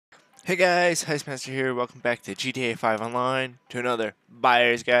Hey guys, Heistmaster here. Welcome back to GTA 5 Online, to another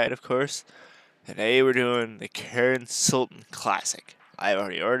buyer's guide, of course. Today we're doing the Karin Sultan Classic. I've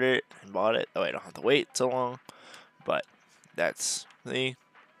already ordered it and bought it, though I don't have to wait so long. But that's me.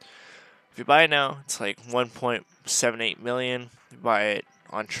 If you buy it now, it's like 1.78 million. You buy it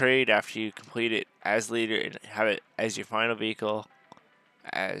on trade after you complete it as leader and have it as your final vehicle,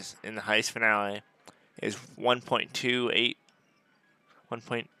 as in the heist finale, is 1.2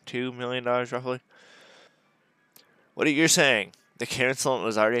 million dollars roughly. What are you saying? The Karin Sultan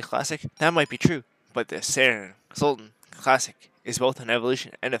was already a classic? That might be true, but the Karin Sultan Classic is both an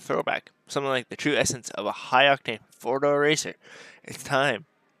evolution and a throwback, something like the true essence of a high-octane four-door racer. It's time.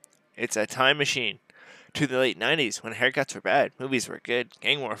 It's a time machine to the late 90s when haircuts were bad, movies were good,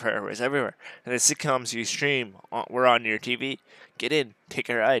 gang warfare was everywhere, and the sitcoms you stream were on your TV. Get in, take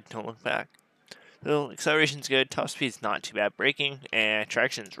a ride, don't look back. So, acceleration's good, top speed's not too bad, braking, and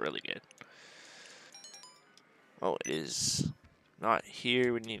traction's really good. Oh, it is not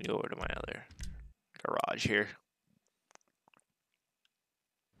here. We need to go over to my other garage here.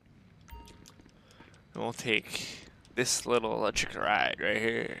 And we'll take this little electric ride right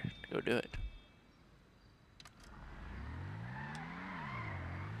here to go do it.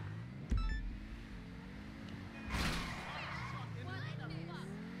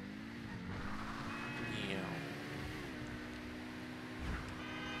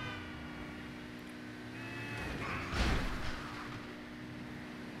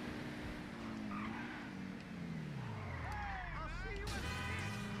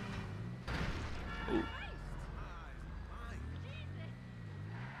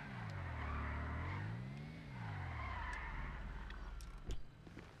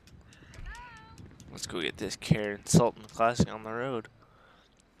 Let's go get this Karin Sultan Classic on the road.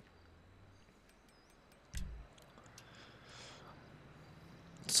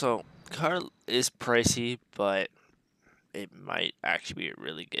 So, car is pricey, but it might actually be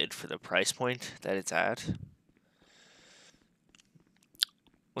really good for the price point that it's at.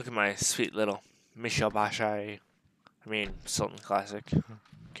 Look at my sweet little Sultan Classic,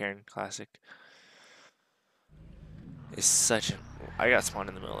 Karin Classic. It's such a... I got spawned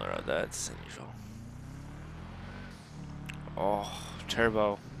in the middle of the road, that's unusual. Oh,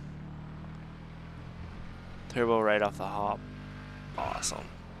 turbo. Turbo right off the hop. Awesome.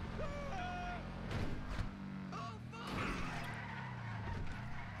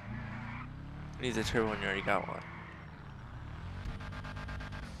 Needs a turbo when you already got one.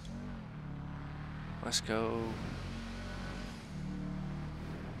 Let's go.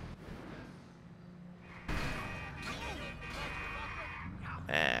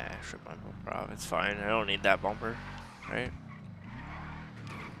 Strip my bumper off. It's fine. I don't need that bumper, right?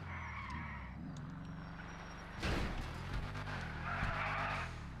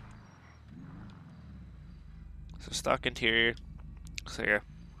 So stock interior. Looks like a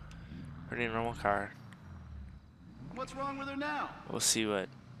pretty normal car. What's wrong with her now? We'll see what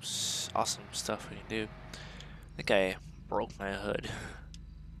awesome stuff we can do. I think I broke my hood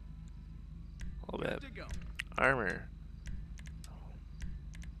a little bit. Armor.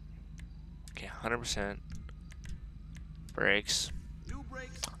 Okay, 100%. Brakes. New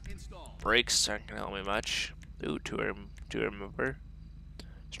brakes installed. Brakes aren't gonna help me much. Ooh, two-air bumper.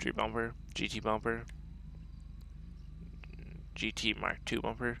 Street bumper. GT bumper. GT Mark II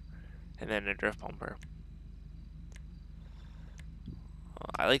bumper. And then a drift bumper.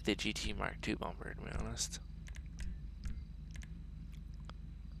 I like the GT Mark II bumper, to be honest.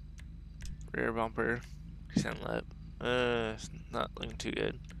 Rear bumper. Extend lip. It's not looking too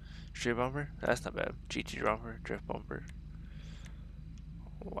good. Street bumper? That's not bad. GT bumper. Drift bumper.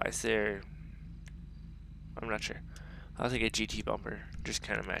 Why is there... I'm not sure. I'll take a GT bumper. Just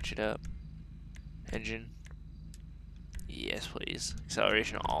kind of match it up. Engine. Yes, please.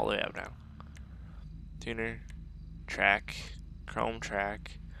 Acceleration all the way up now. Tuner. Track. Chrome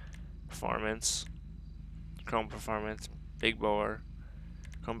track. Performance. Chrome performance. Big bore.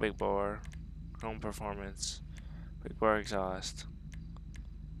 Chrome big bore. Chrome performance. Big bore exhaust.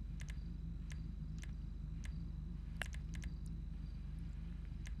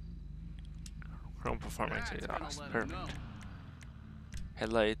 Chrome performance exhaust. Perfect.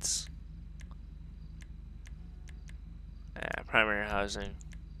 Headlights. Primary housing.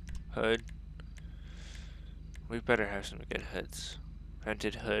 Hood. We better have some good hoods.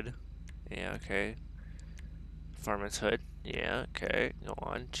 Vented hood. Yeah, okay. Performance hood. Yeah, okay. Go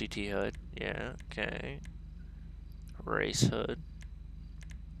on. GT hood. Yeah, okay. Race hood.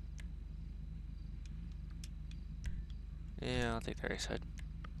 Yeah, I'll take the race hood.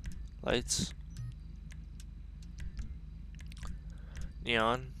 Lights.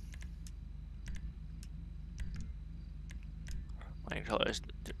 Neon. My controller's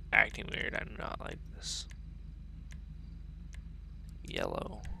acting weird. I do not like this.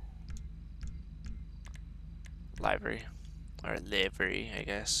 Yellow. Livery. Or livery, I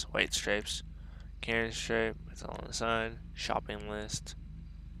guess. White stripes. Karin stripe. It's all on the side. Shopping list.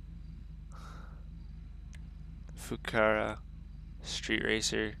 Fukara. Street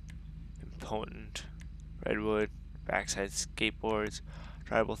racer. Impotent. Redwood. Backside skateboards.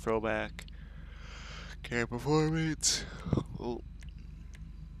 Tribal throwback. Karin performance. Oh.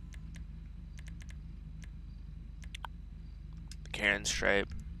 Karin stripe.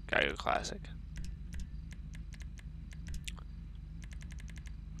 Gotta go classic.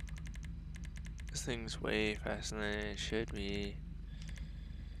 This thing's way faster than it should be.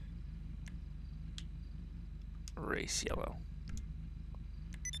 Race yellow.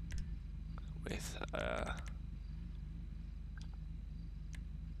 With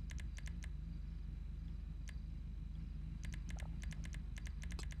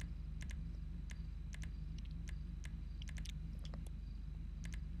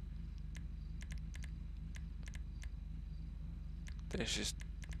there's just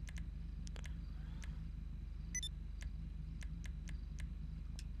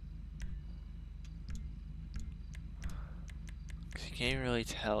you can't really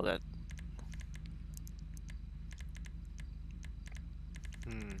tell that.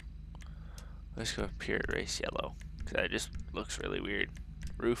 Let's go with pure race yellow because that just looks really weird.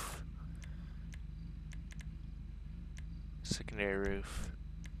 Roof, secondary roof,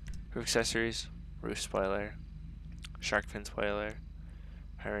 roof accessories, roof spoiler, shark fin spoiler,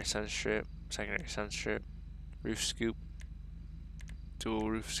 primary sun strip, secondary sun strip, roof scoop, dual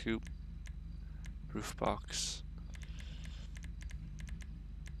roof scoop, roof box.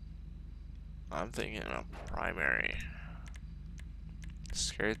 I'm thinking a primary.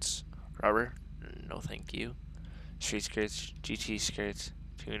 Skirts, rubber, no thank you. Street skirts, GT skirts,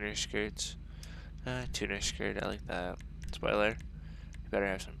 tuner skirts, tuner skirt, I like that. Spoiler, you better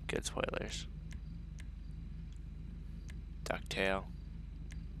have some good spoilers. Ducktail,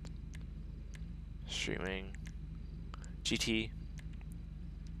 street wing, GT,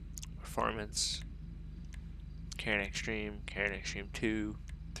 performance, Karin Extreme 2,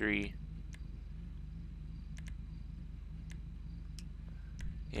 3.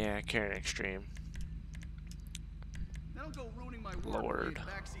 Yeah, Karin Extreme. That'll go ruining my Lord.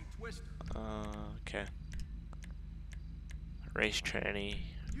 backseat twister. Okay. Race tranny,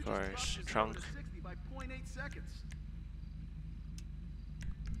 of course. Trunk. By 0.8 seconds.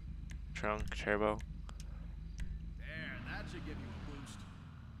 Trunk, turbo. There, that should give you a boost.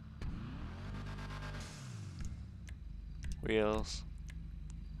 Wheels.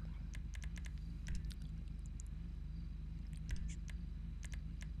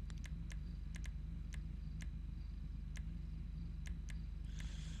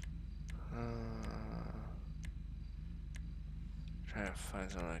 Trying to find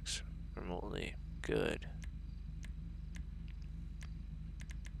something that's remotely good.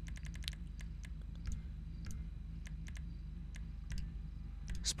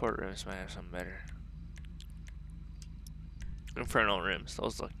 Sport rims might have something better. Infernal rims,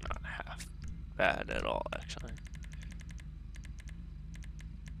 those look not half bad at all, actually.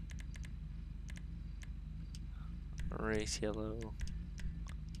 Race yellow.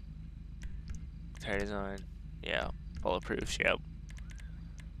 Tire design, yeah. Bulletproofs, yep.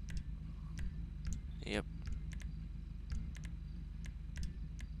 Yep.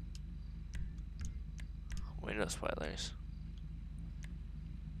 Window spoilers.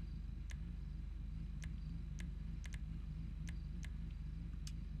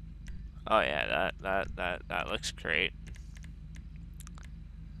 Oh yeah, that looks great.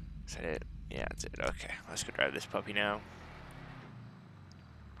 Is that it? Yeah, that's it. Okay, let's go drive this puppy now.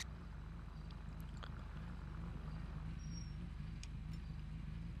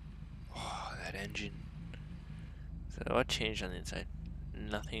 Oh, that engine. So what changed on the inside?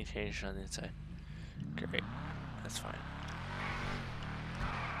 Nothing changed on the inside. Great. That's fine.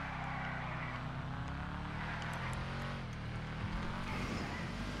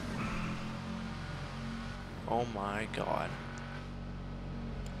 Oh my god.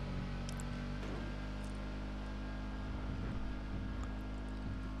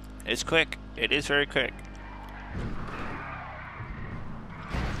 It's quick. It is very quick.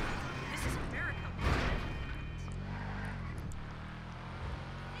 This is America.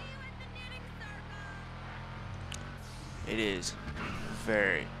 It is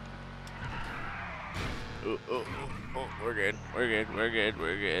very. Oh, we're good. We're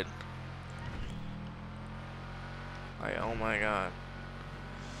good. Like, oh my god.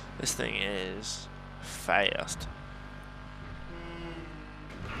 This thing is fast.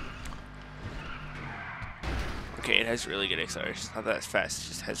 Okay, it has really good acceleration. Not that it's fast, it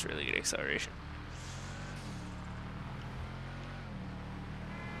just has really good acceleration.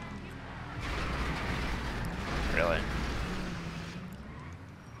 Really?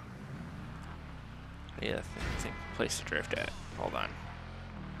 Yeah, I think place to drift at. Hold on.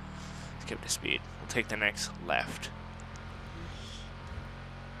 Skip to speed. We'll take the next left.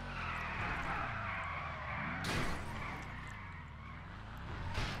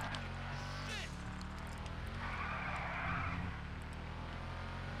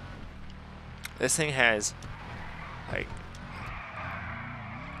 This thing has like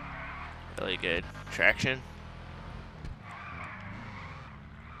really good traction.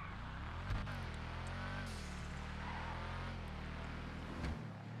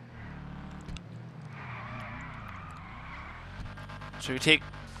 So if you take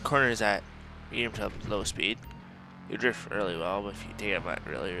corners at medium to low speed, you drift really well, but if you take them at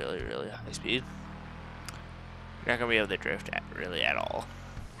really high speed, you're not going to be able to drift at all.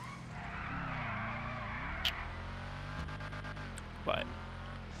 But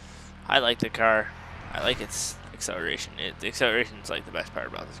I like the car. I like its acceleration. The acceleration is like the best part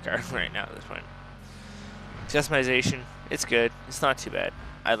about this car right now at this point. Customization, it's good. It's not too bad.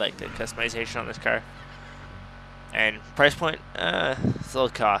 I like the customization on this car. And price point, it's a little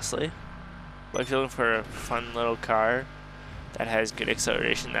costly. But if you're looking for a fun little car that has good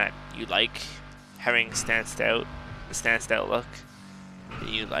acceleration, that you like having the stanced out look, that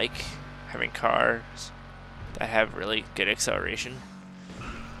you like having cars that have really good acceleration,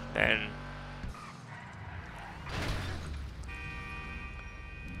 then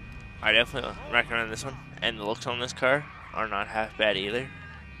I definitely recommend this one. And the looks on this car are not half bad either.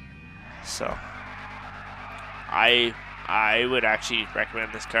 So I would actually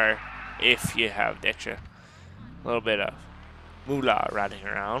recommend this car if you have the extra little bit of moolah riding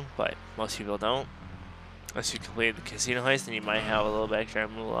around, but most people don't. Unless you complete the casino heist, then you might have a little bit extra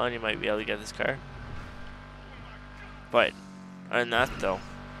moolah and you might be able to get this car. But other than that though,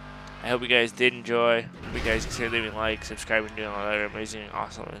 I hope you guys did enjoy. Hope you guys consider leaving a like, subscribing, doing all that amazing,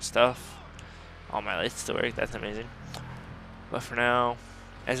 awesome stuff. All my lights still work, that's amazing. But for now,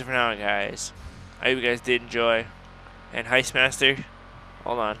 as of now guys, I hope you guys did enjoy. And Heistmaster,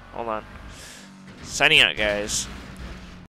 hold on. Signing out guys.